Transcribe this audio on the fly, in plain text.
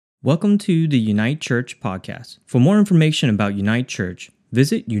Welcome to the Unite Church podcast. For more information about Unite Church,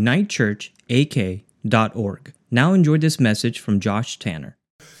 visit unitechurchak.org. Now enjoy this message from Josh Tanner.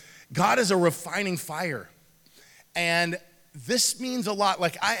 God is a refining fire. And this means a lot.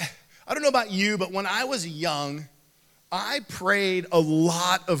 Like, I don't know about you, but when I was young, I prayed a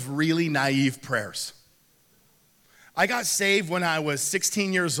lot of really naive prayers. I got saved when I was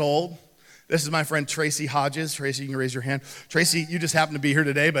 16 years old. This is my friend Tracy Hodges. Tracy, you can raise your hand. Tracy, you just happen to be here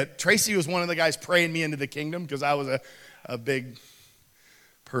today, but Tracy was one of the guys praying me into the kingdom because I was a big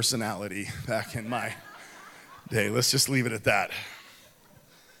personality back in my day. Let's just leave it at that.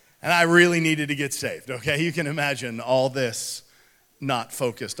 And I really needed to get saved, okay? You can imagine all this not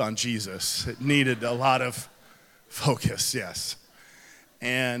focused on Jesus. It needed a lot of focus, yes.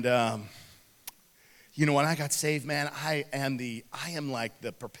 And, when I got saved, man, I am like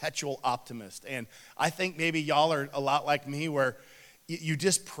the perpetual optimist. And I think maybe y'all are a lot like me where you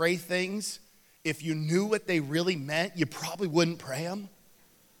just pray things. If you knew what they really meant, you probably wouldn't pray them.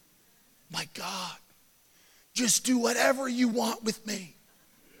 My God, just do whatever you want with me.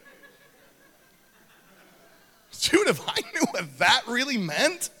 Dude, if I knew what that really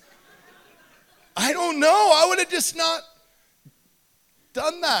meant, I don't know. I would have just not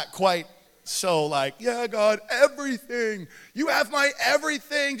done that quite so. Like, yeah, God, everything. You have my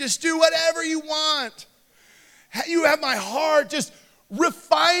everything. Just do whatever you want. You have my heart. Just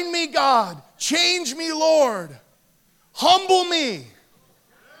refine me, God. Change me, Lord. Humble me.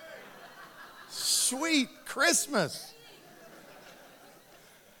 Sweet Christmas.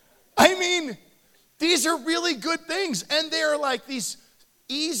 I mean, these are really good things, and they're like these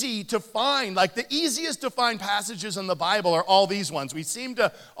easy to find. Like the easiest to find passages in the Bible are all these ones. We seem to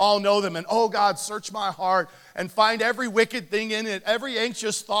all know them. And oh God, search my heart and find every wicked thing in it, every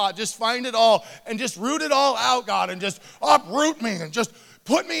anxious thought. Just find it all and just root it all out, God, and just uproot me and just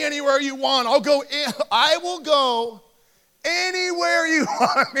put me anywhere you want. I will go anywhere you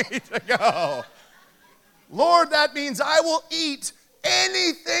want me to go. Lord, that means I will eat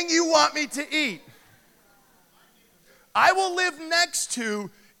anything you want me to eat. I will live next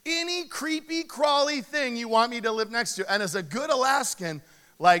to any creepy, crawly thing you want me to live next to. And as a good Alaskan,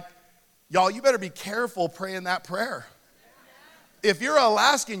 like, y'all, you better be careful praying that prayer. If you're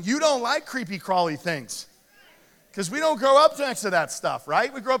Alaskan, you don't like creepy, crawly things. Because we don't grow up next to that stuff,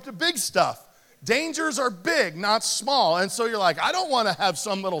 right? We grow up to big stuff. Dangers are big, not small. And so you're like, I don't want to have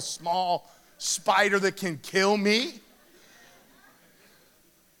some little small spider that can kill me.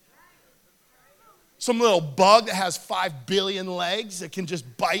 Some little bug that has 5 billion legs that can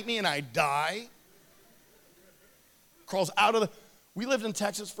just bite me and I die. Crawls out of we lived in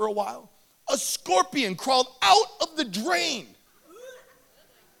Texas for a while. A scorpion crawled out of the drain.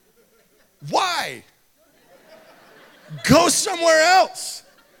 Why? Go somewhere else.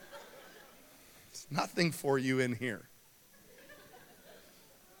 There's nothing for you in here.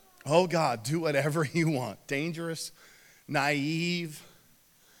 Oh God, do whatever you want. Dangerous, naive,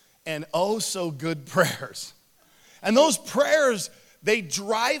 and oh so good prayers. And those prayers, they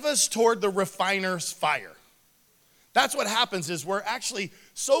drive us toward the refiner's fire. That's what happens is we're actually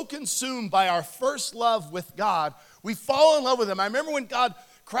so consumed by our first love with God, we fall in love with him. I remember when God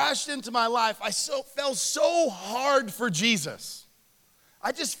crashed into my life, I fell so hard for Jesus.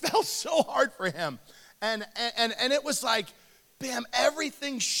 I just fell so hard for him. And it was like, bam,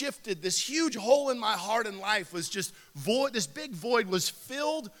 everything shifted. This huge hole in my heart and life was just void. This big void was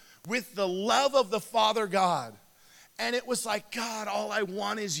filled with the love of the Father God. And it was like, God, all I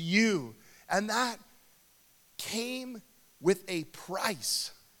want is you. And that came with a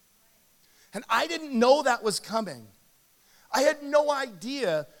price. And I didn't know that was coming. I had no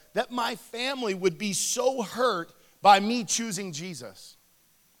idea that my family would be so hurt by me choosing Jesus.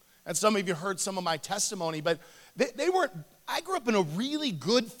 And some of you heard some of my testimony, but they weren't, I grew up in a really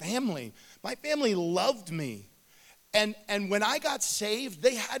good family. My family loved me. And when I got saved,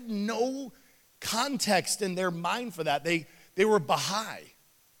 they had no context in their mind for that. They were Baha'i.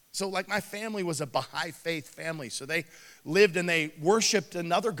 So like my family was a Baha'i faith family. So they lived and they worshiped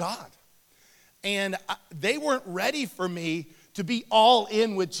another God. And they weren't ready for me to be all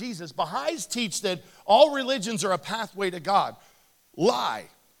in with Jesus. Baha'is teach that all religions are a pathway to God. Lie.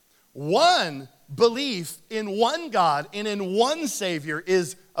 One belief in one God and in one Savior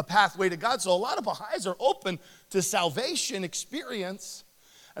is a pathway to God. So a lot of Baha'is are open to salvation experience.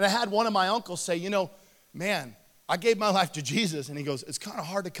 And I had one of my uncles say, man, I gave my life to Jesus. And he goes, it's kind of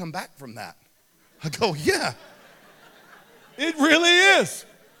hard to come back from that. I go, yeah, it really is.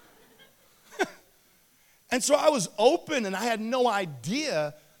 And so I was open and I had no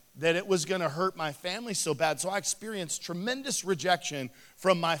idea that it was going to hurt my family so bad. So I experienced tremendous rejection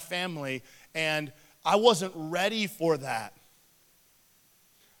from my family, and I wasn't ready for that.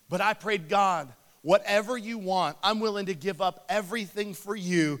 But I prayed, God, whatever you want, I'm willing to give up everything for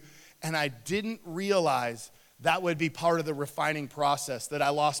you. And I didn't realize that would be part of the refining process, that I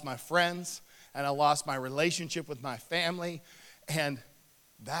lost my friends and I lost my relationship with my family, and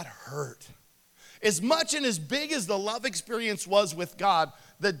that hurt. As much and as big as the love experience was with God,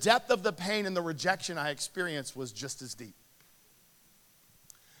 the depth of the pain and the rejection I experienced was just as deep.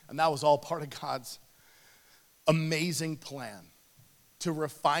 And that was all part of God's amazing plan to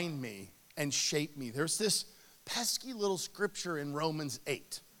refine me and shape me. There's this pesky little scripture in Romans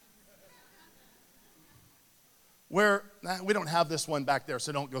 8 where, we don't have this one back there,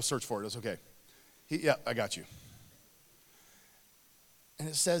 so don't go search for it. It's okay. Yeah, I got you. And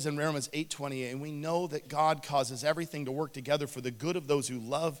it says in Romans 8:28, and we know that God causes everything to work together for the good of those who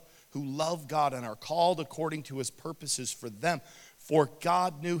love God and are called according to his purposes for them. For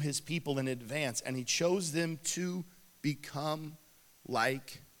God knew his people in advance, and he chose them to become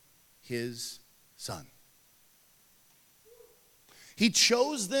like his son. He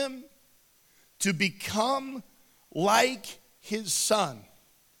chose them to become like his son,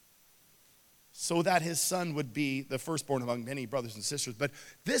 so that his son would be the firstborn among many brothers and sisters. But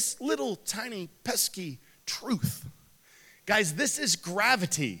this little tiny pesky truth, guys, this is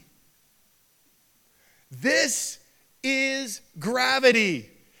gravity. This is gravity.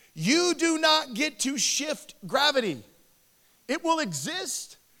 You do not get to shift gravity. It will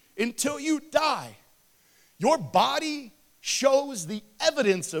exist until you die. Your body shows the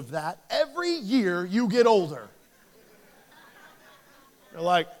evidence of that every year you get older. You're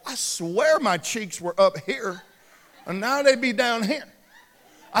like, I swear my cheeks were up here, and now they be down here.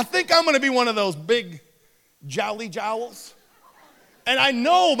 I think I'm going to be one of those big jowly jowls. And I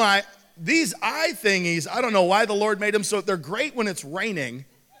know these eye thingies, I don't know why the Lord made them so they're great when it's raining.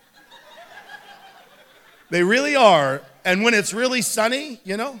 They really are. And when it's really sunny,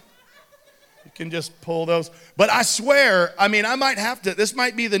 you can just pull those. But I swear, I might have to, this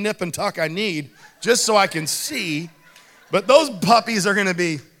might be the nip and tuck I need just so I can see. But those puppies are going to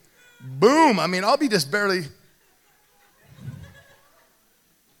be, boom. I'll be just barely.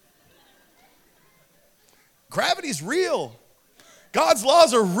 Gravity's real. God's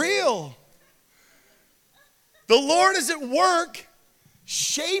laws are real. The Lord is at work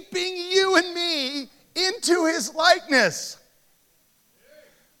shaping you and me into his likeness.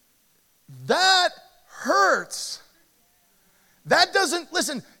 That hurts. That doesn't,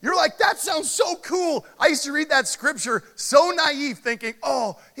 listen, you're like, that sounds so cool. I used to read that scripture so naive, thinking,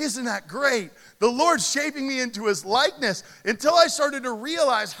 oh, isn't that great? The Lord's shaping me into his likeness, until I started to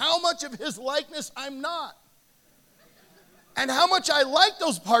realize how much of his likeness I'm not. And how much I like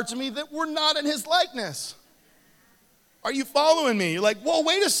those parts of me that were not in his likeness. Are you following me? You're like, whoa,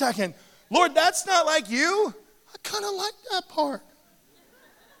 wait a second. Lord, that's not like you. I kind of like that part.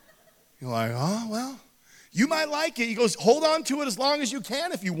 You're like, oh, well. You might like it. He goes, hold on to it as long as you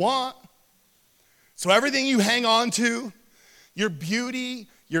can if you want. So everything you hang on to, your beauty,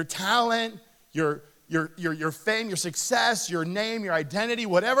 your talent, your fame, your success, your name, your identity,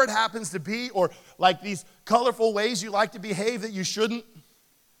 whatever it happens to be, or like these colorful ways you like to behave that you shouldn't,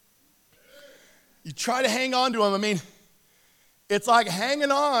 you try to hang on to them. It's like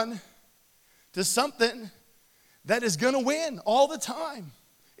hanging on to something that is going to win all the time.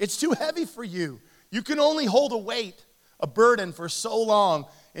 It's too heavy for you. You can only hold a weight, a burden for so long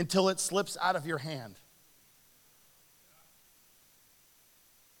until it slips out of your hand.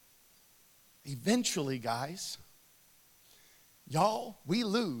 Eventually, guys, y'all, we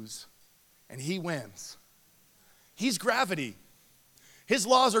lose and he wins. He's gravity. His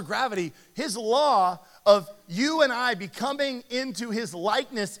laws are gravity. His law of you and I becoming into his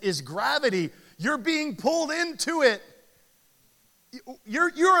likeness is gravity. You're being pulled into it.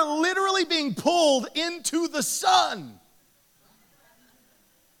 You're literally being pulled into the sun.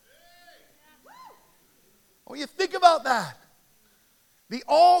 Oh, you think about that. The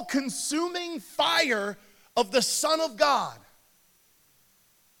all-consuming fire of the Son of God.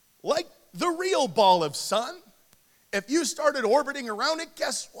 Like the real ball of sun. If you started orbiting around it,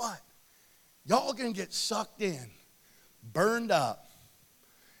 guess what? Y'all gonna get sucked in, burned up.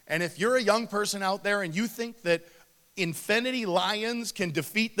 And if you're a young person out there and you think that infinity lions can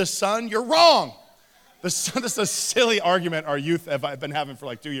defeat the sun, you're wrong. The sun, this is a silly argument our youth have been having for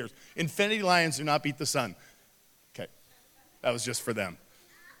like 2 years. Infinity lions do not beat the sun. Okay, that was just for them.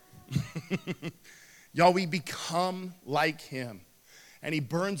 Y'all, we become like him. And he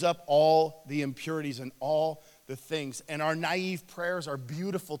burns up all the impurities and all the things. And our naive prayers are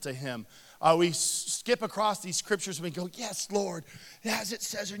beautiful to him. We skip across these scriptures and we go, yes, Lord, as it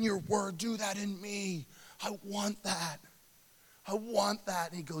says in your word, do that in me. I want that. I want that.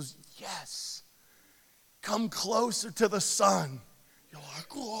 And he goes, yes. Come closer to the sun. You're like,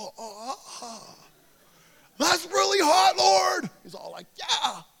 oh, that's really hot, Lord. He's all like,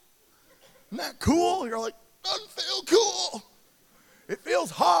 yeah. Isn't that cool? You're like, doesn't feel cool. It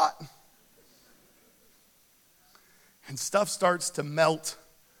feels hot. And stuff starts to melt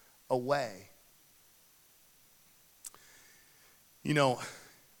away. You know,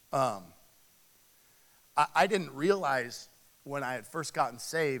 I didn't realize when I had first gotten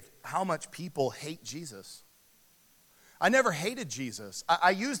saved how much people hate Jesus. I never hated Jesus.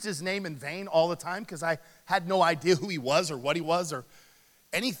 I used his name in vain all the time because I had no idea who he was or what he was or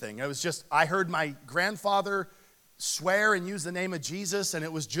anything. It was just, I heard my grandfather swear and use the name of Jesus, and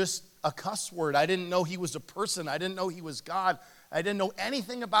it was just a cuss word. I didn't know he was a person. I didn't know he was God. I didn't know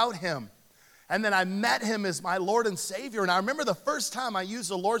anything about him. And then I met him as my Lord and Savior. And I remember the first time I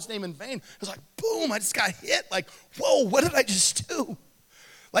used the Lord's name in vain, it was like, boom, I just got hit. Like, whoa, what did I just do?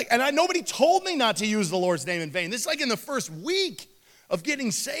 Like, and nobody told me not to use the Lord's name in vain. This is like in the first week of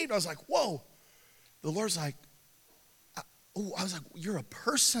getting saved. I was like, whoa. The Lord's like, I was like, you're a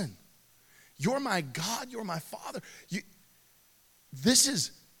person. You're my God. You're my Father.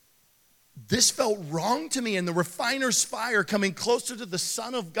 This felt wrong to me. And the refiner's fire coming closer to the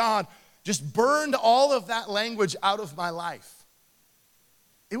Son of God just burned all of that language out of my life.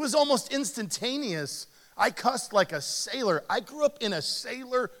 It was almost instantaneous. I cussed like a sailor. I grew up in a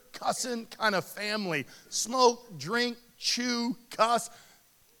sailor cussing kind of family. Smoke, drink, chew, cuss,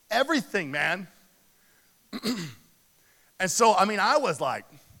 everything, man. And so, I mean, I was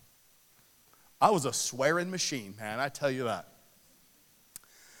a swearing machine, man, I tell you that.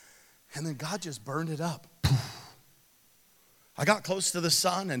 And then God just burned it up. I got close to the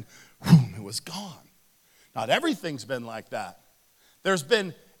sun and whoom, it was gone. Not everything's been like that. There's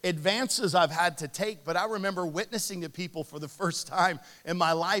been advances I've had to take, but I remember witnessing to people for the first time in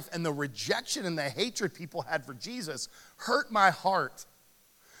my life, and the rejection and the hatred people had for Jesus hurt my heart.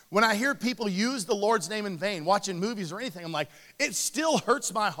 When I hear people use the Lord's name in vain, watching movies or anything, I'm like, it still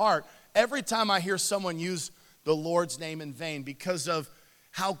hurts my heart every time I hear someone use the Lord's name in vain because of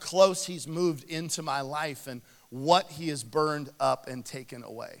how close he's moved into my life and what he has burned up and taken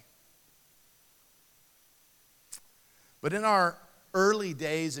away. But in our early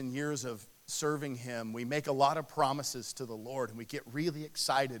days and years of serving him, we make a lot of promises to the Lord, and we get really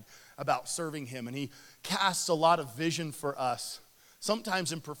excited about serving him. And he casts a lot of vision for us,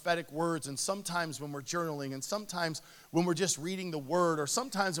 sometimes in prophetic words, and sometimes when we're journaling, and sometimes when we're just reading the word, or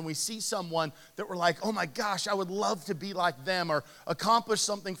sometimes when we see someone that we're like, oh my gosh, I would love to be like them, or accomplish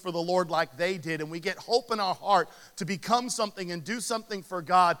something for the Lord like they did. And we get hope in our heart to become something and do something for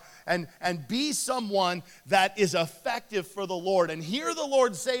God and be someone that is effective for the Lord. And hear the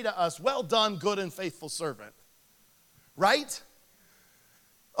Lord say to us, well done, good and faithful servant. Right?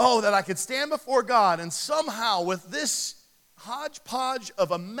 Oh, that I could stand before God and somehow with this hodgepodge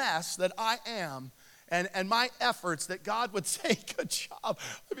of a mess that I am and my efforts, that God would say, good job.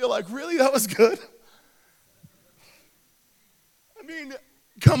 I'd be like, really? That was good? I mean,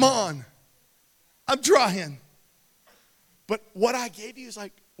 come on. I'm trying. But what I gave you is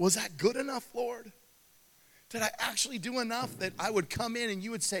like, was that good enough, Lord? Did I actually do enough that I would come in and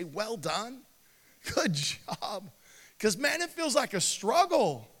you would say, well done? Good job. Because, man, it feels like a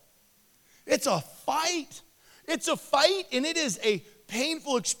struggle. It's a fight. It's a fight, and it is a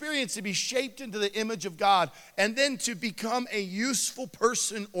painful experience to be shaped into the image of God and then to become a useful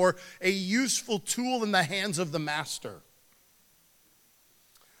person or a useful tool in the hands of the master.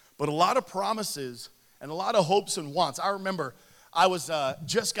 But a lot of promises and a lot of hopes and wants. I remember I was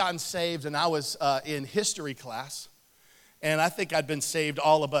just gotten saved, and I was in history class, and I think I'd been saved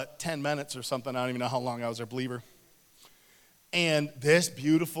all about 10 minutes or something. I don't even know how long I was a believer. And this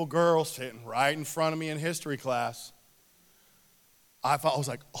beautiful girl sitting right in front of me in history class, I was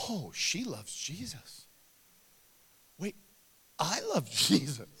like, oh, she loves Jesus. Wait, I love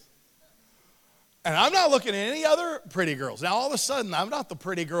Jesus. And I'm not looking at any other pretty girls. Now, all of a sudden, I'm not the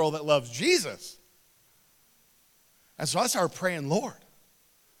pretty girl that loves Jesus. And so I started praying, Lord,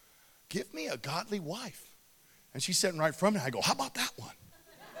 give me a godly wife. And she's sitting right in front of me. I go, how about that one?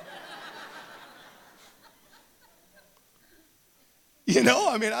 You know,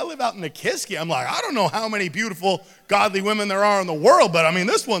 I mean, I live out in Nikiski. I'm like, I don't know how many beautiful, godly women there are in the world, but I mean,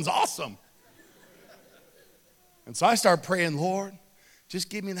 this one's awesome. And so I started praying, Lord, just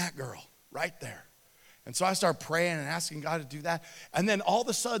give me that girl right there. And so I started praying and asking God to do that. And then all of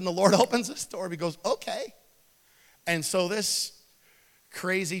a sudden, the Lord opens this door. He goes, okay, And so this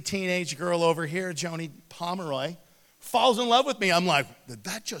crazy teenage girl over here, Joni Pomeroy, falls in love with me. I'm like, did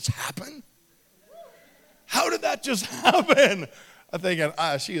that just happen? How did that just happen? I'm thinking,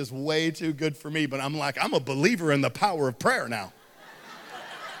 she is way too good for me. But I'm like, I'm a believer in the power of prayer now.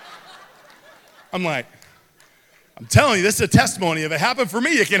 I'm like, I'm telling you, this is a testimony. If it happened for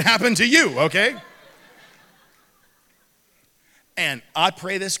me, it can happen to you, okay? And I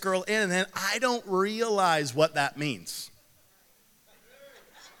pray this girl in, and then I don't realize what that means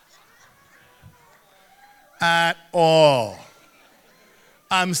at all.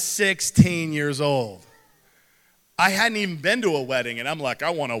 I'm 16 years old. I hadn't even been to a wedding, and I'm like,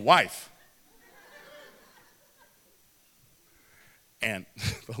 I want a wife. And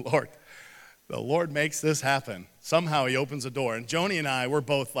the Lord makes this happen. Somehow he opens a door. And Joni and I, we're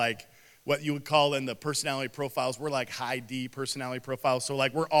both like what you would call in the personality profiles, we're like high D personality profiles. So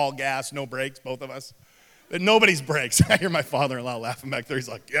like we're all gas, no brakes, both of us. But nobody's brakes. I hear my father-in-law laughing back there. He's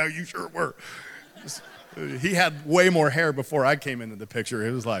like, yeah, you sure were. He had way more hair before I came into the picture.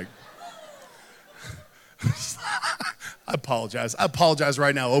 It was like, I apologize. I apologize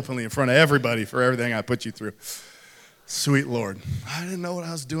right now openly in front of everybody for everything I put you through. Sweet Lord. I didn't know what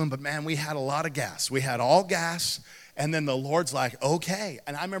I was doing, but man, we had a lot of gas. We had all gas, and then the Lord's like, okay.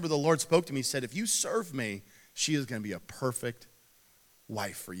 And I remember the Lord spoke to me, said, if you serve me, she is going to be a perfect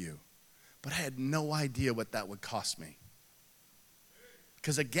wife for you. But I had no idea what that would cost me.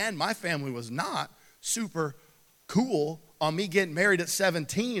 Because again, my family was not super cool on me getting married at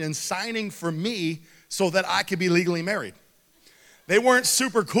 17 and signing for me so that I could be legally married. They weren't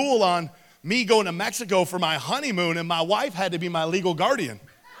super cool on me going to Mexico for my honeymoon, and my wife had to be my legal guardian.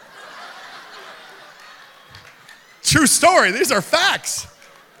 True story. These are facts.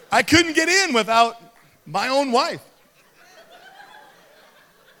 I couldn't get in without my own wife.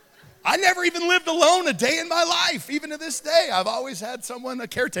 I never even lived alone a day in my life. Even to this day, I've always had someone, a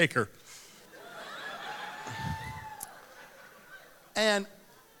caretaker. And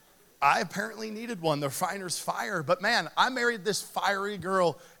I apparently needed one, the refiner's fire. But man, I married this fiery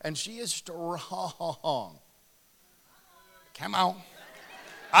girl, and she is strong. Come on.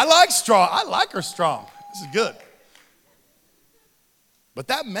 I like strong. I like her strong. This is good. But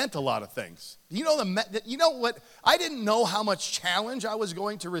that meant a lot of things. You know what? I didn't know how much challenge I was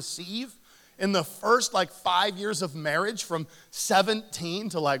going to receive in the first 5 years of marriage, from 17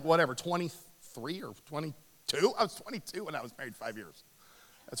 to 23 or 22. I was 22 when I was married 5 years.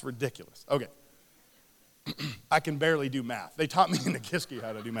 That's ridiculous. Okay. I can barely do math. They taught me in Nikiski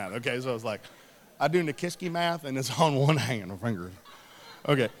how to do math. Okay, so I was like, I do Nikiski math, and it's on one hand, finger.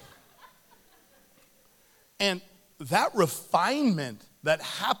 Okay. And that refinement that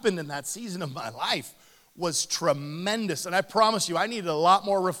happened in that season of my life was tremendous. And I promise you, I needed a lot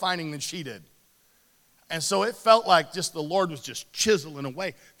more refining than she did. And so it felt like just the Lord was just chiseling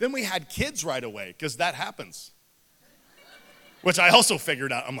away. Then we had kids right away, because that happens. Which I also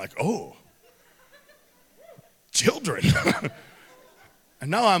figured out. I'm like, oh, children.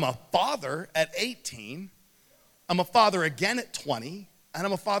 And now I'm a father at 18. I'm a father again at 20. And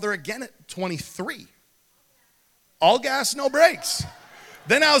I'm a father again at 23. All gas, no brakes.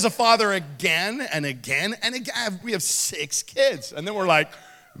 Then I was a father again and again and again. We have 6 kids. And then we're like,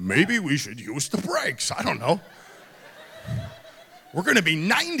 maybe we should use the brakes. I don't know. We're going to be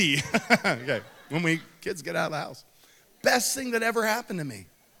 90 okay, when kids get out of the house. Best thing that ever happened to me.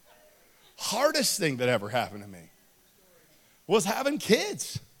 Hardest thing that ever happened to me was having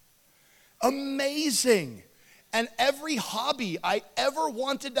kids. Amazing. And every hobby I ever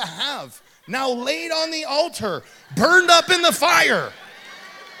wanted to have, now laid on the altar, burned up in the fire.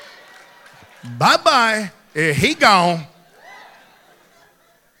 Bye-bye. He gone.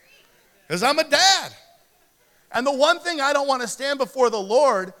 Because I'm a dad. And the one thing I don't want to stand before the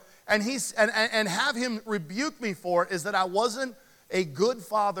Lord and have him rebuke me for is that I wasn't a good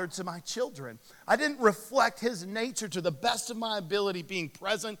father to my children. I didn't reflect his nature to the best of my ability, being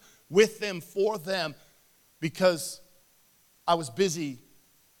present with them, for them, because I was busy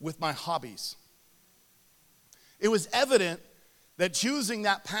with my hobbies. It was evident that choosing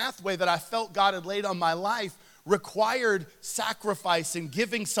that pathway that I felt God had laid on my life required sacrifice and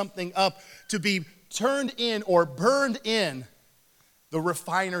giving something up to be turned in or burned in the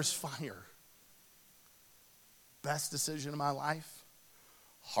refiner's fire. Best decision of my life,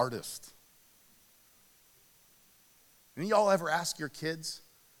 hardest. Any of y'all ever ask your kids,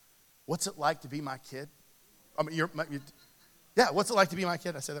 what's it like to be my kid? I mean, what's it like to be my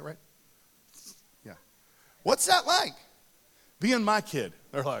kid? I say that right? Yeah. What's that like? Being my kid.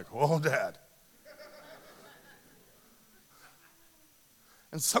 They're like, oh, Dad.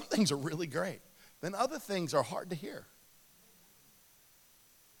 And some things are really great. then other things are hard to hear.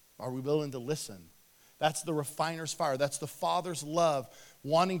 Are we willing to listen? That's the refiner's fire. That's the Father's love,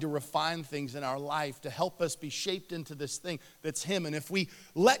 wanting to refine things in our life to help us be shaped into this thing that's Him. And if we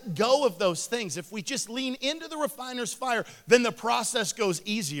let go of those things, if we just lean into the refiner's fire, then the process goes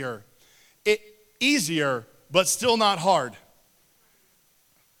easier. Easier, but still not hard.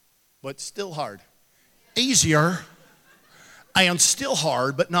 But still hard. Easier and still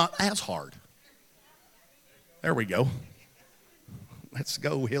hard, but not as hard. There we go. Let's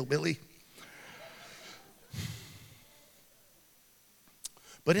go, hillbilly.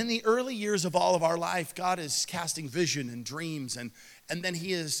 But in the early years of all of our life, God is casting vision and dreams, and then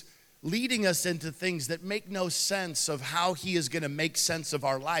He is leading us into things that make no sense of how He is going to make sense of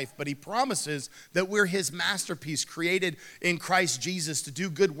our life. But He promises that we're His masterpiece, created in Christ Jesus to do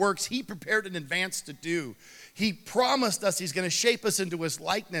good works He prepared in advance to do. He promised us He's going to shape us into His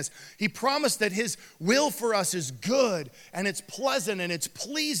likeness. He promised that His will for us is good and it's pleasant and it's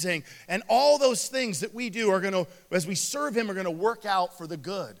pleasing. And all those things that we do are going to, as we serve Him, are going to work out for the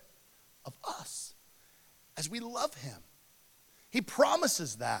good of us as we love Him. He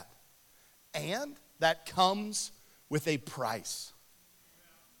promises that. And that comes with a price.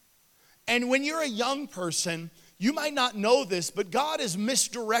 And when you're a young person, you might not know this, but God is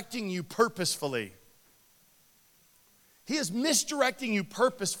misdirecting you purposefully. He is misdirecting you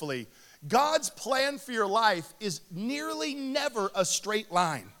purposefully. God's plan for your life is nearly never a straight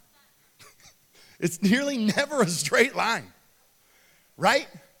line. It's nearly never a straight line. Right?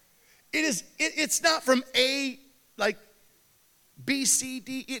 It's not from A, like B, C,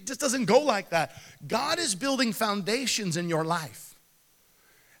 D. It just doesn't go like that. God is building foundations in your life.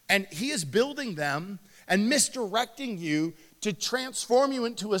 And He is building them and misdirecting you to transform you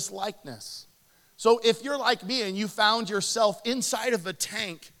into His likeness. So if you're like me and you found yourself inside of a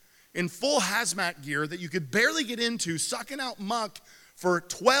tank in full hazmat gear that you could barely get into, sucking out muck for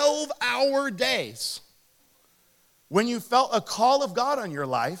 12-hour days, when you felt a call of God on your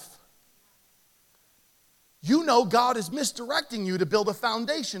life, you know God is misdirecting you to build a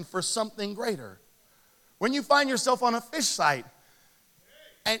foundation for something greater. When you find yourself on a fish site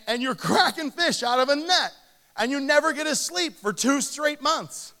and you're cracking fish out of a net and you never get to sleep for 2 straight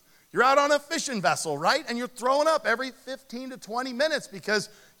months. You're out on a fishing vessel, right? And you're throwing up every 15 to 20 minutes because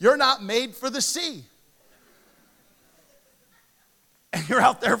you're not made for the sea. And you're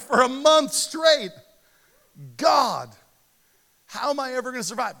out there for a month straight. God, how am I ever going to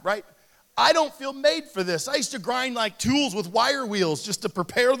survive, right? I don't feel made for this. I used to grind like tools with wire wheels just to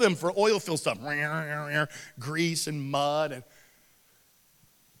prepare them for oil field stuff. Grease and mud. And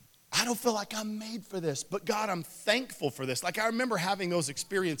I don't feel like I'm made for this. But God, I'm thankful for this. Like I remember having those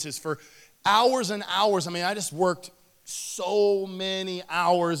experiences for hours and hours. I mean, I just worked so many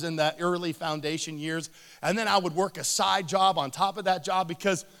hours in the early foundation years. And then I would work a side job on top of that job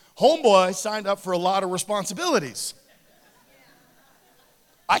because homeboy signed up for a lot of responsibilities.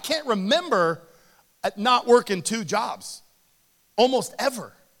 I can't remember not working 2 jobs, almost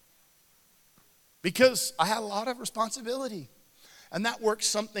ever, because I had a lot of responsibility. And that worked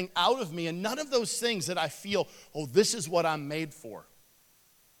something out of me, and none of those things that I feel, oh, this is what I'm made for.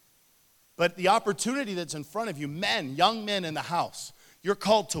 But the opportunity that's in front of you, men, young men in the house, you're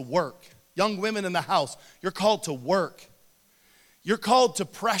called to work. Young women in the house, you're called to work. You're called to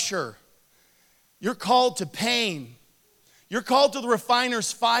pressure. You're called to pain. You're called to the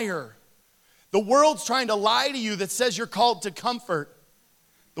refiner's fire. The world's trying to lie to you that says you're called to comfort.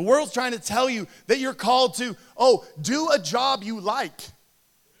 The world's trying to tell you that you're called to, do a job you like.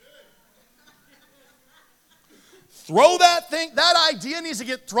 Throw that idea needs to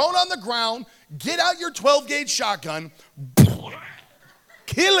get thrown on the ground. Get out your 12-gauge shotgun.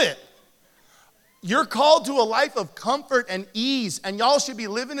 Kill it. You're called to a life of comfort and ease, and y'all should be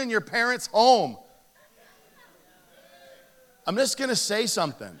living in your parents' home. I'm just going to say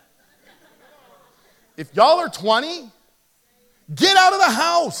something. If y'all are 20, get out of the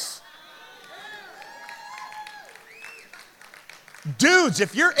house. Dudes,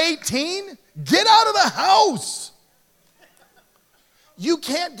 if you're 18, get out of the house. You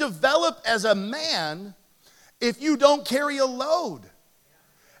can't develop as a man if you don't carry a load.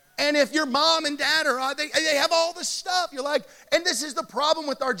 And if your mom and dad they have all this stuff, you're like, and this is the problem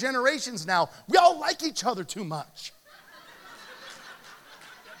with our generations now. We all like each other too much.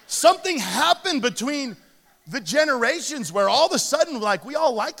 Something happened between the generations where all of a sudden, like, we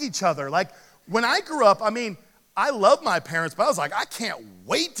all like each other. Like, when I grew up, I mean, I love my parents, but I was like, I can't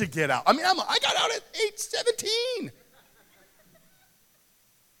wait to get out. I mean, I got out at 17.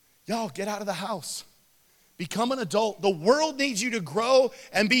 Y'all, get out of the house. Become an adult. The world needs you to grow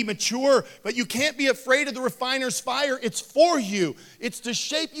and be mature, but you can't be afraid of the refiner's fire. It's for you. It's to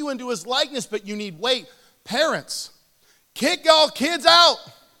shape you into his likeness, but you need weight. Parents, kick y'all kids out.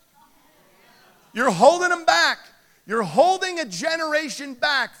 You're holding them back. You're holding a generation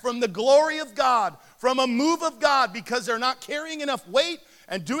back from the glory of God, from a move of God, because they're not carrying enough weight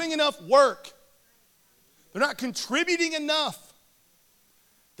and doing enough work. They're not contributing enough.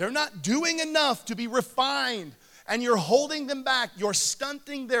 They're not doing enough to be refined, and you're holding them back. You're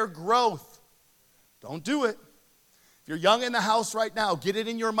stunting their growth. Don't do it. If you're young in the house right now, get it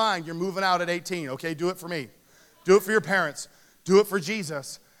in your mind. You're moving out at 18, okay? Do it for me. Do it for your parents. Do it for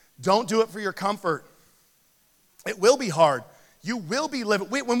Jesus. Don't do it for your comfort. It will be hard. You will be living.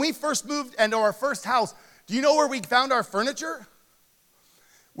 When we first moved into our first house, do you know where we found our furniture?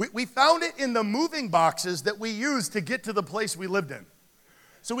 We found it in the moving boxes that we used to get to the place we lived in.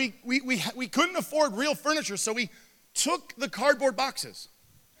 So we couldn't afford real furniture, so we took the cardboard boxes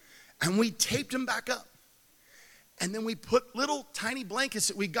and we taped them back up. And then we put little tiny blankets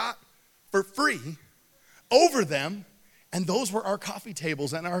that we got for free over them, and those were our coffee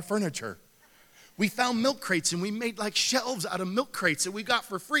tables and our furniture. We found milk crates, and we made like shelves out of milk crates that we got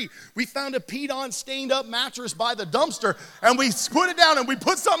for free. We found a peed-on, stained-up mattress by the dumpster, and we put it down, and we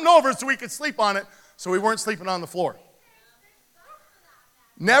put something over it so we could sleep on it, so we weren't sleeping on the floor.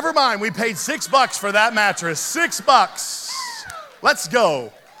 Never mind, we paid $6 for that mattress. $6. Let's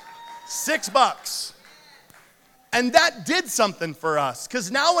go. $6. And that did something for us,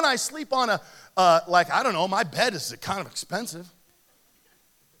 because now when I sleep on my bed is kind of expensive.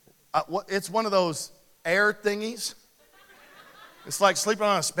 It's one of those air thingies. It's like sleeping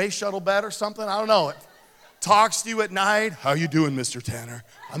on a space shuttle bed or something. I don't know. It talks to you at night. How you doing, Mr. Tanner?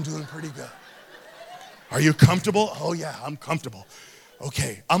 I'm doing pretty good. Are you comfortable? Oh, yeah, I'm comfortable.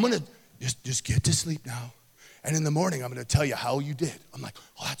 Okay, I'm going to just get to sleep now. And in the morning, I'm going to tell you how you did. I'm like,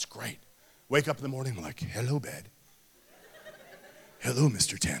 oh, that's great. Wake up in the morning, I'm like, hello, bed. Hello,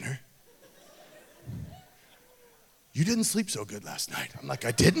 Mr. Tanner. You didn't sleep so good last night. I'm like,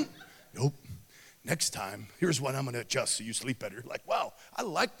 I didn't? Nope. Next time, here's what I'm going to adjust so you sleep better. You're like, wow, I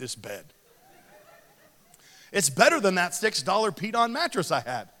like this bed. It's better than that $6 peed-on mattress I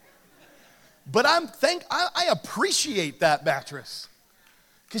had. But I appreciate that mattress.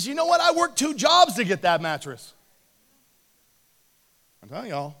 Because you know what? I worked 2 jobs to get that mattress. I'm telling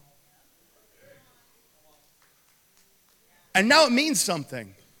y'all. And now it means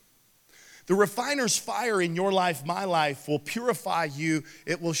something. The refiner's fire in your life, my life, will purify you.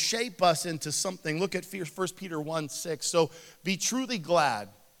 It will shape us into something. Look at 1 Peter 1:6. So be truly glad.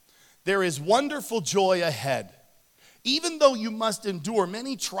 There is wonderful joy ahead. Even though you must endure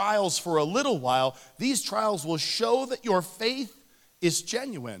many trials for a little while, these trials will show that your faith is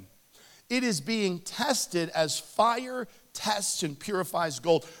genuine. It is being tested as fire tests and purifies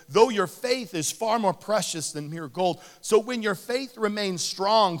gold, though your faith is far more precious than mere gold. So when your faith remains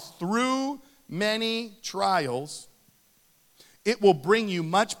strong through many trials, it will bring you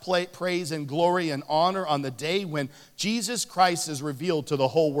much praise and glory and honor on the day when Jesus Christ is revealed to the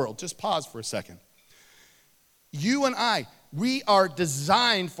whole world. Just pause for a second. You and I, we are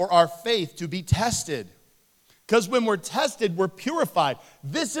designed for our faith to be tested. Because when we're tested, we're purified.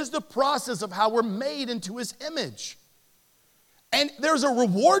 This is the process of how we're made into his image. And there's a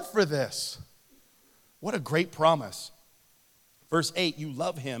reward for this. What a great promise. Verse 8, you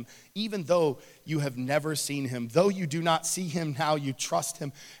love him even though you have never seen him. Though you do not see him now, you trust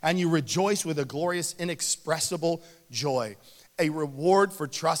him, and you rejoice with a glorious, inexpressible joy. A reward for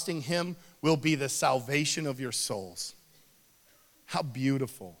trusting him will be the salvation of your souls. How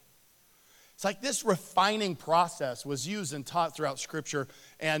beautiful. It's like this refining process was used and taught throughout Scripture,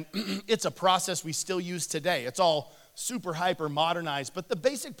 and it's a process we still use today. It's all super hyper modernized, but the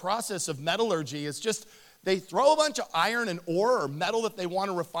basic process of metallurgy is just they throw a bunch of iron and ore or metal that they want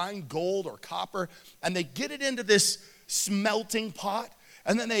to refine, gold or copper, and they get it into this smelting pot,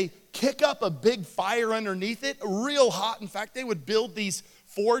 and then they kick up a big fire underneath it, real hot. In fact, they would build these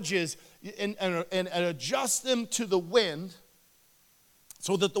forges and adjust them to the wind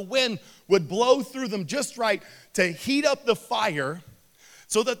so that the wind would blow through them just right to heat up the fire,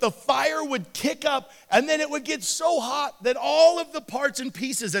 so that the fire would kick up, and then it would get so hot that all of the parts and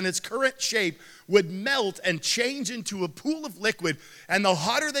pieces in its current shape would melt and change into a pool of liquid. And the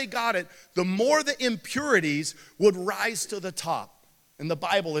hotter they got it, the more the impurities would rise to the top. In the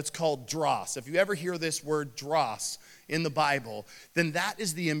Bible, it's called dross. If you ever hear this word dross in the Bible, then that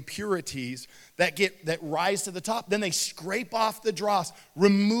is the impurities that rise to the top. Then they scrape off the dross,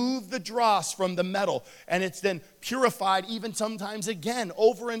 remove the dross from the metal, and it's then purified even sometimes again,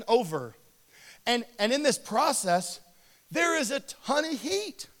 over and over. And in this process, there is a ton of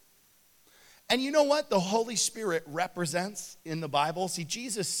heat. And you know what the Holy Spirit represents in the Bible? See,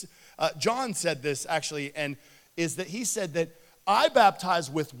 John said this actually, and is that he said that I baptize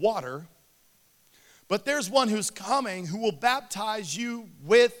with water, but there's one who's coming who will baptize you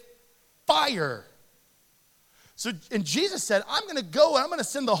with fire. So, and Jesus said, I'm going to go and I'm going to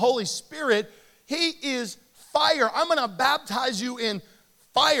send the Holy Spirit. He is fire. I'm going to baptize you in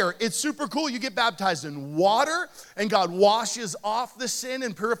fire. It's super cool. You get baptized in water, and God washes off the sin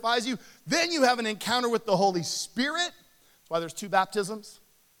and purifies you. Then you have an encounter with the Holy Spirit. That's why there's 2 baptisms.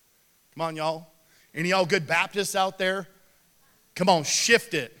 Come on, y'all. Any y'all good Baptists out there? Come on,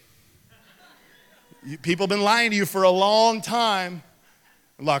 shift it. People have been lying to you for a long time.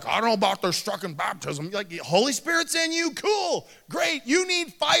 Like, I don't know about their second baptism. You're like, the Holy Spirit's in you? Cool. Great. You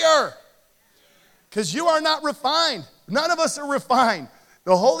need fire. Because you are not refined. None of us are refined.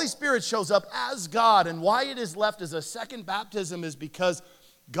 The Holy Spirit shows up as God. And why it is left as a second baptism is because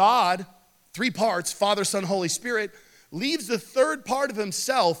God, 3 parts, Father, Son, Holy Spirit, leaves the third part of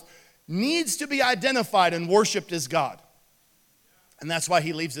himself, needs to be identified and worshiped as God. And that's why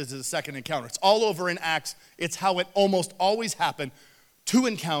he leaves it as a second encounter. It's all over in Acts. It's how it almost always happened. 2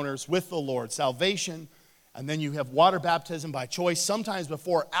 encounters with the Lord, salvation, and then you have water baptism by choice, sometimes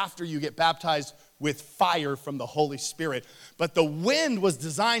before or after you get baptized with fire from the Holy Spirit. But the wind was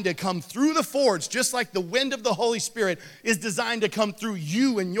designed to come through the forge, just like the wind of the Holy Spirit is designed to come through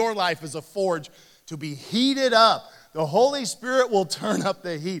you in your life as a forge to be heated up. The Holy Spirit will turn up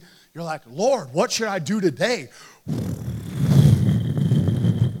the heat. You're like, Lord, what should I do today?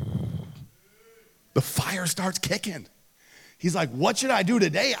 The fire starts kicking. He's like, what should I do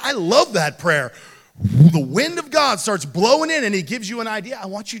today? I love that prayer. The wind of God starts blowing in and he gives you an idea. I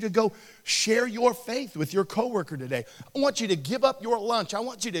want you to go share your faith with your coworker today. I want you to give up your lunch. I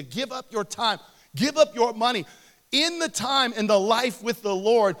want you to give up your time. Give up your money. In the time and the life with the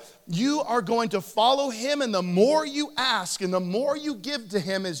Lord, you are going to follow him, and the more you ask and the more you give to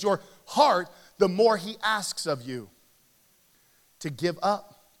him as your heart, the more he asks of you to give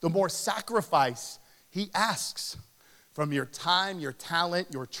up. The more sacrifice he asks. From your time, your talent,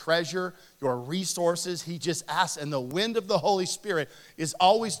 your treasure, your resources, he just asks. And the wind of the Holy Spirit is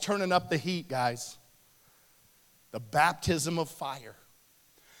always turning up the heat, guys. The baptism of fire.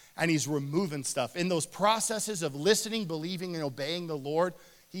 And he's removing stuff. In those processes of listening, believing, and obeying the Lord,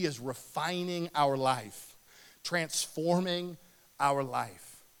 he is refining our life, transforming our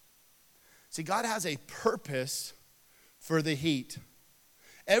life. See, God has a purpose for the heat.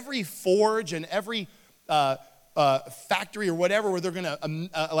 Every forge and every factory or whatever where they're going to,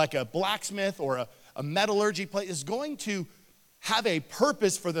 like a blacksmith or a metallurgy place, is going to have a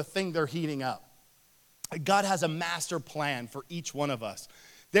purpose for the thing they're heating up. God has a master plan for each one of us.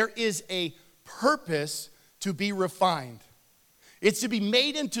 There is a purpose to be refined. It's to be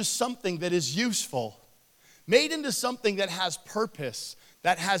made into something that is useful, made into something that has purpose,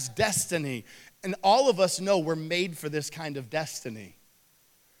 that has destiny. And all of us know we're made for this kind of destiny.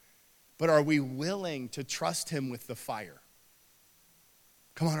 But are we willing to trust him with the fire?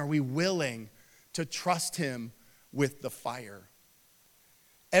 Come on, are we willing to trust him with the fire?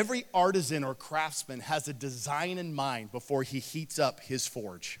 Every artisan or craftsman has a design in mind before he heats up his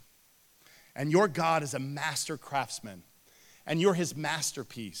forge. And your God is a master craftsman. And you're his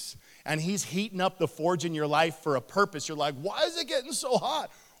masterpiece. And he's heating up the forge in your life for a purpose. You're like, why is it getting so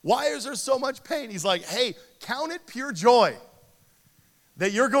hot? Why is there so much pain? He's like, hey, count it pure joy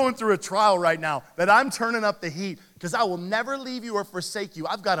that you're going through a trial right now, that I'm turning up the heat, because I will never leave you or forsake you.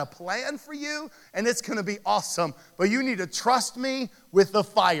 I've got a plan for you, and it's going to be awesome, but you need to trust me with the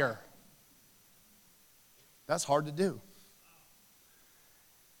fire. That's hard to do.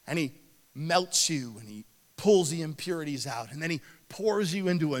 And he melts you, and he pulls the impurities out, and then he pours you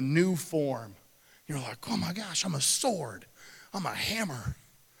into a new form. You're like, oh my gosh, I'm a sword. I'm a hammer.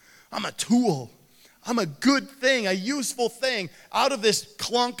 I'm a tool. I'm a good thing, a useful thing, out of this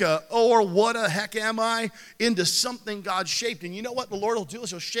clunka, or what the heck am I, into something God shaped. And you know what the Lord will do is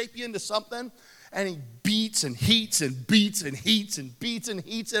he'll shape you into something, and he beats and heats and beats and heats and beats and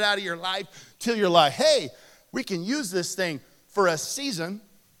heats it out of your life till you're like, hey, we can use this thing for a season.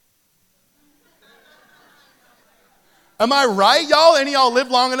 Am I right, y'all? Any of y'all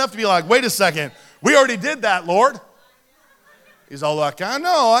live long enough to be like, wait a second, we already did that, Lord. He's all like, I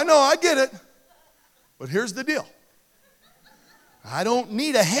know, I get it. But here's the deal. I don't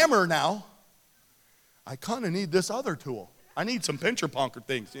need a hammer now. I kind of need this other tool. I need some pincher ponker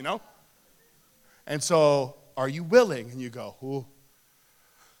things, you know? And so, are you willing? And you go, oh,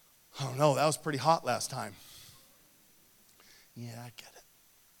 I don't know, that was pretty hot last time. Yeah, I get it.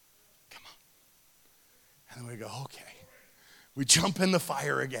 Come on. we go, okay. We jump in the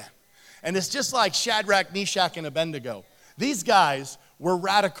fire again. And it's just like Shadrach, Meshach, and Abednego. These guys were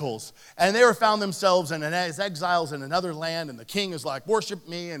radicals, and they were found themselves as exiles in another land, and the king is like, worship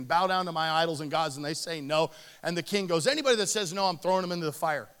me and bow down to my idols and gods, and they say no. And the king goes, anybody that says no, I'm throwing them into the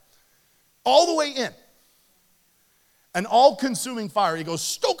fire. All the way in. An all-consuming fire. He goes,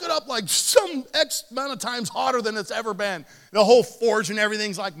 stoke it up like some X amount of times hotter than it's ever been. The whole forge and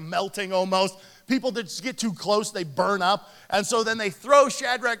everything's like melting almost. People that just get too close, they burn up. And so then they throw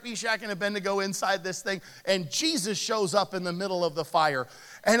Shadrach, Meshach, and Abednego inside this thing, and Jesus shows up in the middle of the fire.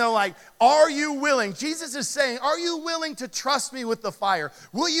 And they're like, are you willing? Jesus is saying, are you willing to trust me with the fire?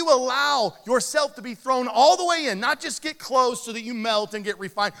 Will you allow yourself to be thrown all the way in, not just get close so that you melt and get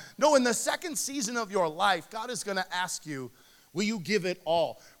refined? No, in the second season of your life, God is going to ask you, will you give it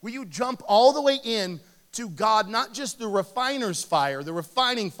all? Will you jump all the way in to God, not just the refiner's fire, the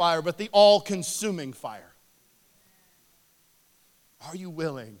refining fire, but the all-consuming fire? Are you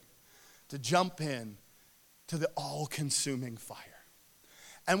willing to jump in to the all-consuming fire?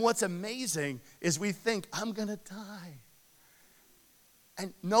 And what's amazing is we think, I'm going to die.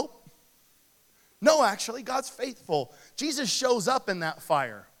 And nope. No, actually, God's faithful. Jesus shows up in that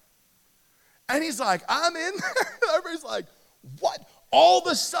fire. And he's like, I'm in there. Everybody's like, what? All of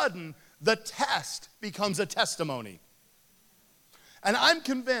a sudden, the test becomes a testimony. And I'm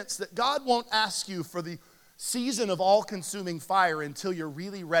convinced that God won't ask you for the season of all-consuming fire until you're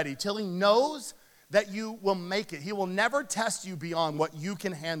really ready, till he knows that you will make it. He will never test you beyond what you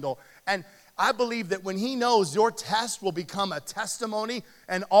can handle. And I believe that when he knows your test will become a testimony,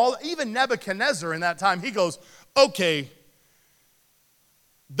 and even Nebuchadnezzar in that time, he goes, okay,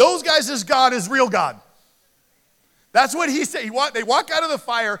 those guys' God is real God. That's what he said. They walk out of the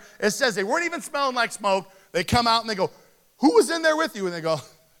fire. It says they weren't even smelling like smoke. They come out and they go, who was in there with you? And they go,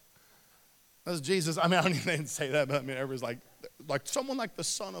 that's Jesus. I mean, I don't even they didn't say that, but I mean, everybody's like someone like the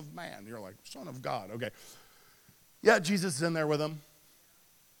Son of Man. You're like, Son of God. Okay. Yeah, Jesus is in there with them.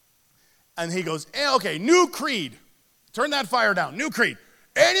 And he goes, okay, new creed. Turn that fire down. New creed.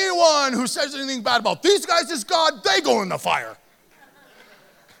 Anyone who says anything bad about these guys is God, they go in the fire.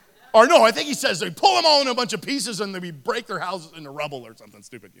 Or no, I think he says they pull them all in a bunch of pieces and they break their houses into rubble or something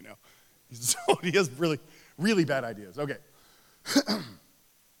stupid, you know. So he has really, really bad ideas. Okay.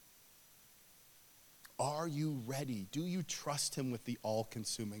 Are you ready? Do you trust him with the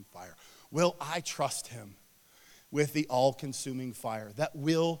all-consuming fire? Will I trust him with the all-consuming fire that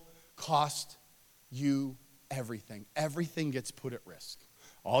will cost you everything? Everything gets put at risk.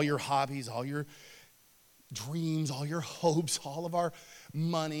 All your hobbies, all your dreams, all your hopes, all of our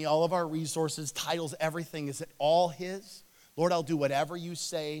money, all of our resources, titles, everything. Is it all his? Lord, I'll do whatever you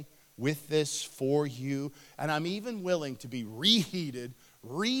say with this for you. And I'm even willing to be reheated,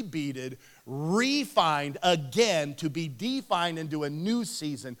 rebeated, refined again to be defined into a new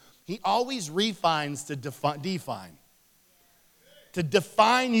season. He always refines to define. To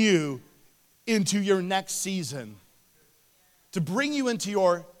define you into your next season. To bring you into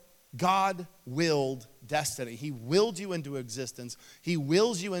your God-willed destiny. He willed you into existence. He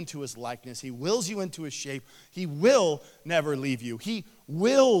wills you into his likeness. He wills you into his shape. He will never leave you. He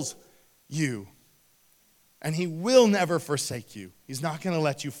wills you. And he will never forsake you. He's not going to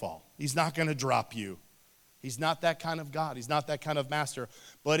let you fall. He's not going to drop you. He's not that kind of God. He's not that kind of master.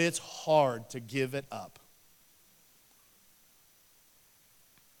 But it's hard to give it up.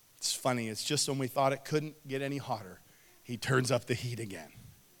 It's funny. It's just when we thought it couldn't get any hotter, he turns up the heat again.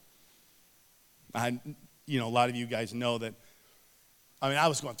 A lot of you guys know that, I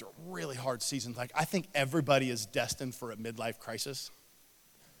was going through a really hard season. Like, I think everybody is destined for a midlife crisis.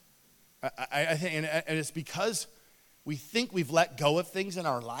 I think, and it's because we think we've let go of things in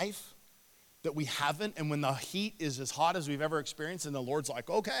our life that we haven't. And when the heat is as hot as we've ever experienced, and the Lord's like,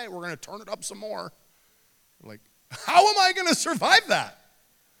 okay, we're going to turn it up some more. We're like, how am I going to survive that?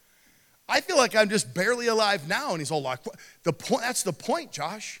 I feel like I'm just barely alive now. And he's all like, that's the point,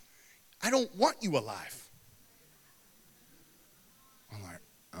 Josh. I don't want you alive. I'm like,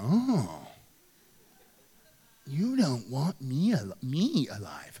 oh, you don't want me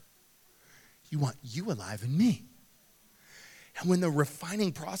alive. You want you alive in me. And when the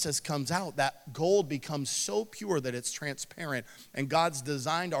refining process comes out, that gold becomes so pure that it's transparent. And God's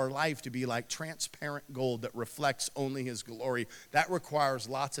designed our life to be like transparent gold that reflects only his glory. That requires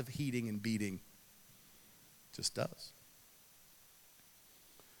lots of heating and beating. It just does.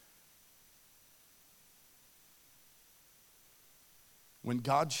 When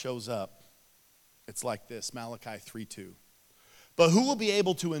God shows up, it's like this, Malachi 3:2. But who will be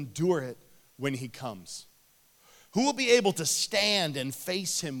able to endure it when he comes? Who will be able to stand and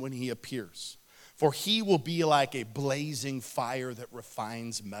face him when he appears? For he will be like a blazing fire that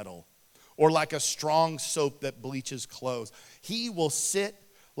refines metal, or like a strong soap that bleaches clothes. He will sit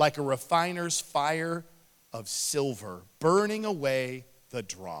like a refiner's fire of silver, burning away the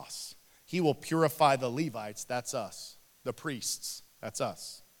dross. He will purify the Levites, that's us, the priests, that's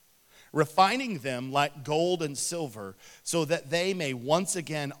us, refining them like gold and silver, so that they may once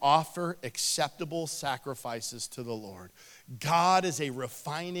again offer acceptable sacrifices to the Lord. God is a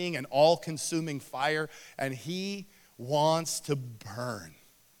refining and all-consuming fire, and he wants to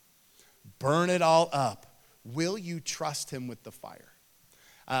burn it all up. Will you trust him with the fire?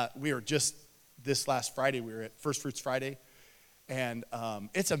 We were just, this last Friday, we were at First Fruits Friday, and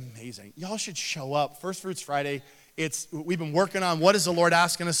it's amazing. Y'all should show up. First Fruits Friday, we've been working on what is the Lord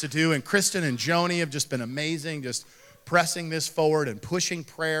asking us to do, and Kristen and Joni have just been amazing, just pressing this forward and pushing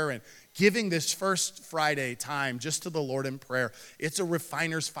prayer and giving this first Friday time just to the Lord in prayer. It's a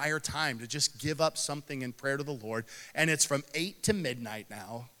refiner's fire time to just give up something in prayer to the Lord. And it's from 8 to midnight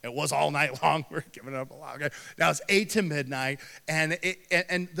now. It was all night long. We're giving it up a lot. Okay. Now it's 8 to midnight. And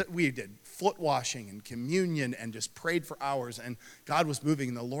we did foot washing and communion and just prayed for hours. And God was moving.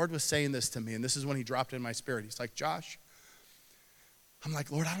 And the Lord was saying this to me. And this is when he dropped in my spirit. He's like, Josh, I'm like,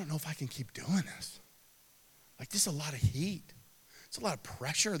 Lord, I don't know if I can keep doing this. Like, this is a lot of heat. It's a lot of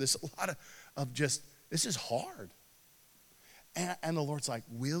pressure. There's a lot of just, this is hard. And the Lord's like,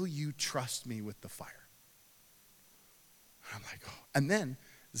 will you trust me with the fire? And I'm like, oh. And then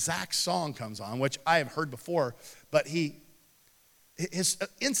Zach's song comes on, which I have heard before, but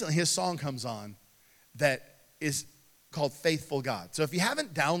instantly his song comes on that is called Faithful God. So if you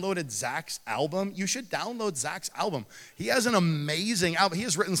haven't downloaded Zach's album, you should download Zach's album. He has an amazing album. He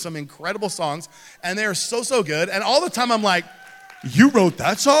has written some incredible songs, and they are so, so good. And all the time I'm like, you wrote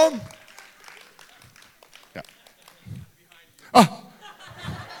that song? Yeah. Oh.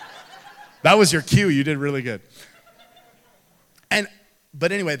 That was your cue. You did really good.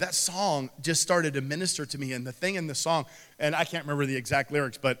 But anyway, that song just started to minister to me. And the thing in the song, and I can't remember the exact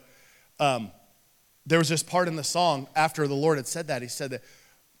lyrics, but there was this part in the song after the Lord had said that. He said that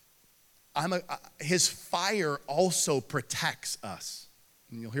his fire also protects us.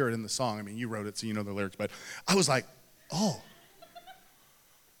 And you'll hear it in the song. I mean, you wrote it, so you know the lyrics. But I was like, oh.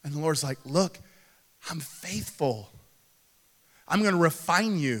 And the Lord's like, look, I'm faithful. I'm going to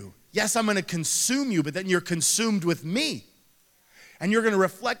refine you. Yes, I'm going to consume you, but then you're consumed with me. And you're going to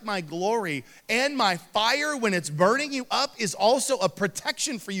reflect my glory. And my fire, when it's burning you up, is also a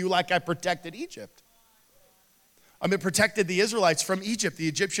protection for you like I protected Egypt. I mean, protected the Israelites from Egypt, the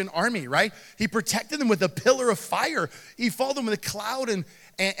Egyptian army, right? He protected them with a pillar of fire. He followed them with a cloud and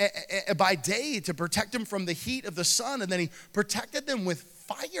by day to protect them from the heat of the sun. And then he protected them with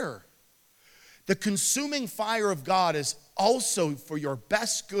fire. The consuming fire of God is also for your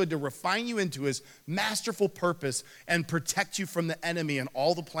best good to refine you into his masterful purpose and protect you from the enemy and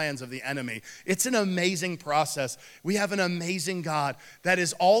all the plans of the enemy. It's an amazing process. We have an amazing God that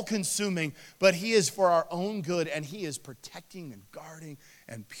is all consuming, but he is for our own good, and he is protecting and guarding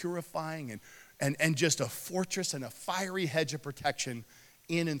and purifying and just a fortress and a fiery hedge of protection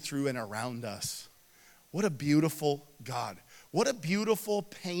in and through and around us. What a beautiful God. What a beautiful,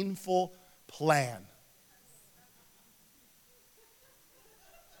 painful plan.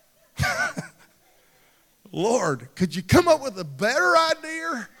 Lord, could you come up with a better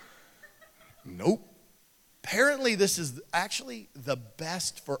idea? Nope. Apparently, this is actually the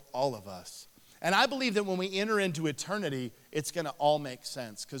best for all of us. And I believe that when we enter into eternity, it's going to all make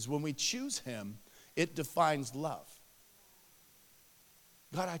sense. Because when we choose him, it defines love.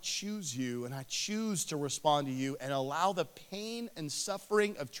 God, I choose you, and I choose to respond to you and allow the pain and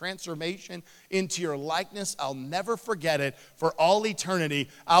suffering of transformation into your likeness. I'll never forget it for all eternity.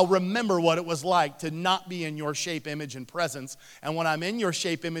 I'll remember what it was like to not be in your shape, image, and presence. And when I'm in your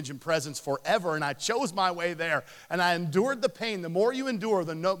shape, image, and presence forever, and I chose my way there, and I endured the pain, the more you endure,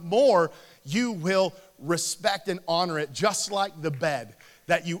 the more you will respect and honor it, just like the bed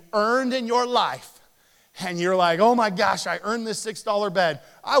that you earned in your life. And you're like, oh my gosh, I earned this $6 bed.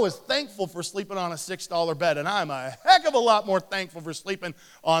 I was thankful for sleeping on a $6 bed, and I'm a heck of a lot more thankful for sleeping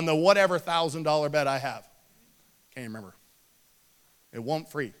on the whatever $1,000 bed I have. Can't remember. It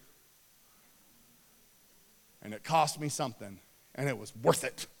wasn't free. And it cost me something, and it was worth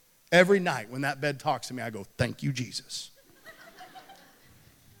it. Every night when that bed talks to me, I go, thank you, Jesus.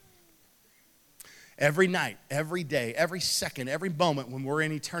 Every night, every day, every second, every moment when we're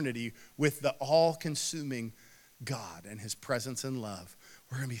in eternity with the all-consuming God and his presence and love,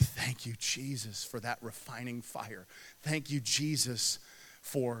 we're going to be, thank you, Jesus, for that refining fire. Thank you, Jesus,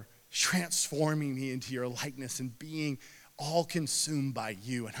 for transforming me into your likeness and being all consumed by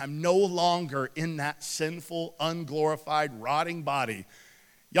you. And I'm no longer in that sinful, unglorified, rotting body.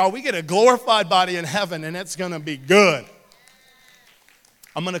 Y'all, we get a glorified body in heaven, and it's going to be good.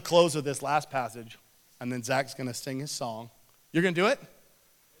 I'm going to close with this last passage, and then Zach's going to sing his song. You're going to do it?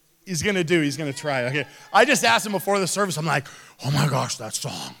 He's going to try. Okay. I just asked him before the service, I'm like, oh my gosh, that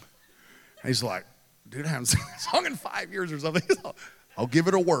song. And he's like, dude, I haven't sung that song in 5 years or something. I'll give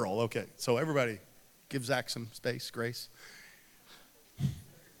it a whirl. Okay, so everybody, give Zach some space, grace.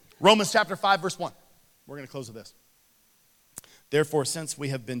 Romans chapter 5, verse 1. We're going to close with this. Therefore, since we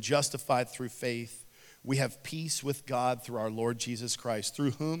have been justified through faith, we have peace with God through our Lord Jesus Christ,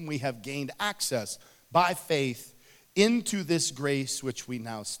 through whom we have gained access by faith into this grace which we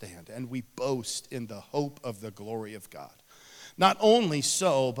now stand, and we boast in the hope of the glory of God. Not only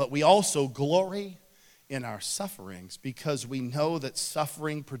so, but we also glory in our sufferings, because we know that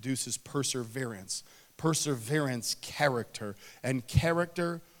suffering produces perseverance, perseverance, character, and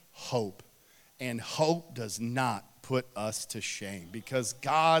character, hope. And hope does not put us to shame, because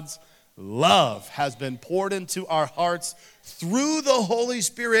God's love has been poured into our hearts through the Holy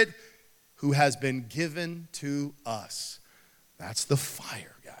Spirit who has been given to us. That's the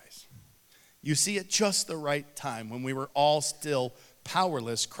fire, guys. You see, at just the right time, when we were all still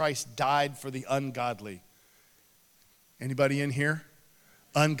powerless, Christ died for the ungodly. Anybody in here?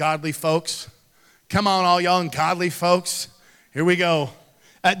 Ungodly folks? Come on, all y'all ungodly folks. Here we go.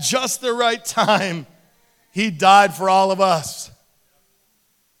 At just the right time, he died for all of us.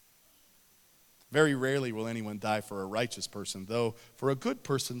 Very rarely will anyone die for a righteous person, though for a good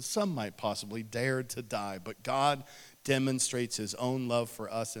person, some might possibly dare to die. But God demonstrates his own love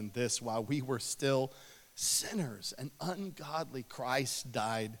for us in this: while we were still sinners and ungodly, Christ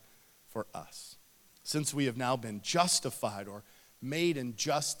died for us. Since we have now been justified or made in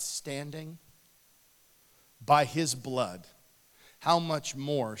just standing by his blood, how much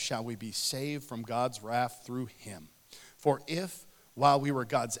more shall we be saved from God's wrath through him? For if, while we were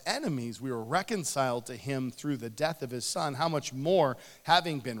God's enemies, we were reconciled to him through the death of his son, how much more,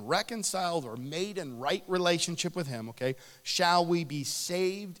 having been reconciled or made in right relationship with him, shall we be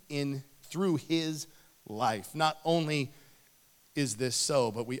saved through his life? Not only is this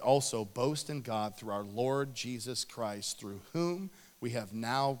so, but we also boast in God through our Lord Jesus Christ, through whom we have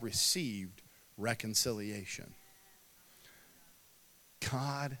now received reconciliation.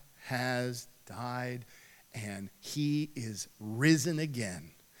 God has died, and he is risen again,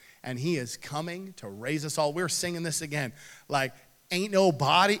 and he is coming to raise us all. We're singing this again, like ain't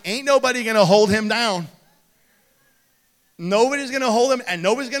nobody gonna hold him down. Nobody's gonna hold him, and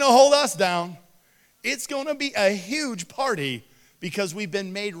nobody's gonna hold us down. It's gonna be a huge party because we've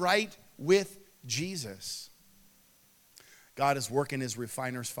been made right with Jesus. God is working his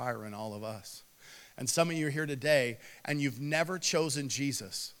refiner's fire in all of us. And some of you are here today and you've never chosen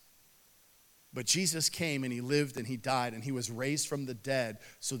Jesus. But Jesus came and he lived and he died and he was raised from the dead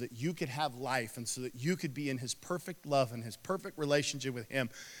so that you could have life and so that you could be in his perfect love and his perfect relationship with him.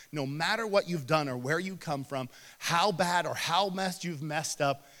 No matter what you've done or where you come from, how bad or how you've messed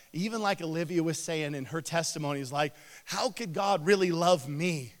up, even like Olivia was saying in her testimonies, like, how could God really love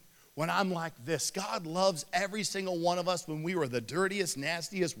me when I'm like this? God loves every single one of us when we were the dirtiest,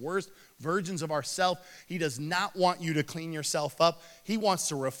 nastiest, worst versions of ourselves. He does not want you to clean yourself up. He wants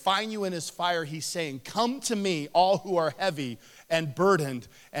to refine you in his fire. He's saying, come to me, all who are heavy and burdened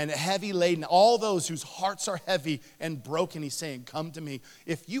and heavy laden, all those whose hearts are heavy and broken. He's saying, come to me.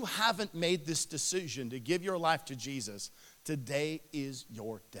 If you haven't made this decision to give your life to Jesus, today is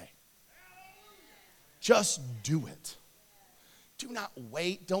your day. Just do it. Do not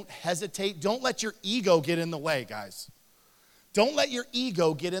wait. Don't hesitate. Don't let your ego get in the way, guys. Don't let your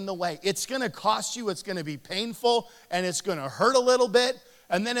ego get in the way. It's going to cost you. It's going to be painful, and it's going to hurt a little bit,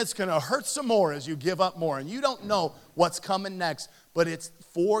 and then it's going to hurt some more as you give up more. And you don't know what's coming next, but it's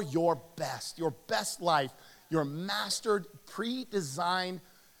for your best life, your mastered, pre-designed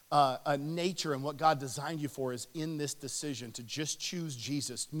nature, and what God designed you for is in this decision to just choose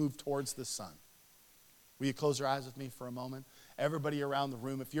Jesus, move towards the Son. Will you close your eyes with me for a moment? Everybody around the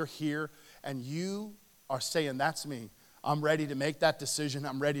room, if you're here and you are saying, that's me, I'm ready to make that decision,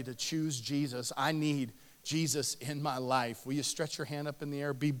 I'm ready to choose Jesus, I need Jesus in my life. Will you stretch your hand up in the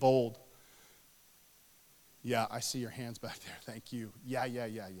air? Be bold. Yeah, I see your hands back there. Thank you. Yeah.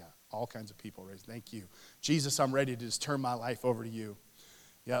 All kinds of people raised. Thank you. Jesus, I'm ready to just turn my life over to you.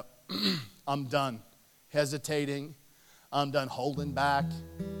 Yep. I'm done hesitating. I'm done holding back.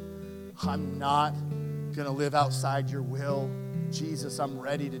 I'm not going to live outside your will. Jesus, I'm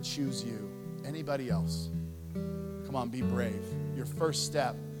ready to choose you. Anybody else? Come on, be brave. Your first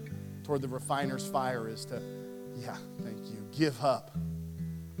step toward the refiner's fire is to, thank you. give up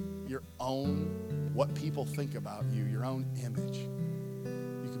your own, what people think about you, your own image.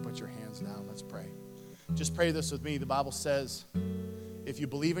 You can put your hands down. Let's pray. Just pray this with me. The Bible says, if you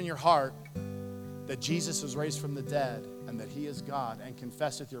believe in your heart that Jesus was raised from the dead and that he is God, and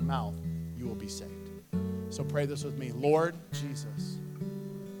confess with your mouth, you will be saved. So pray this with me. Lord Jesus,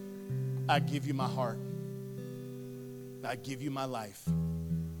 I give you my heart. I give you my life.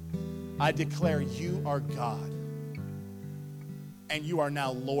 I declare you are God, and you are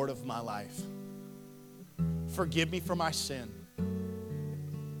now Lord of my life. Forgive me for my sin.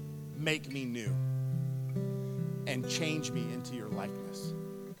 Make me new, and change me into your likeness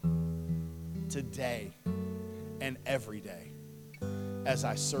today and every day as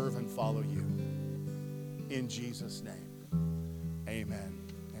I serve and follow you. In Jesus' name, amen.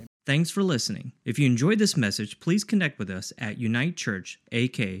 Thanks for listening. If you enjoyed this message, please connect with us at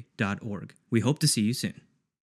unitechurchak.org. We hope to see you soon.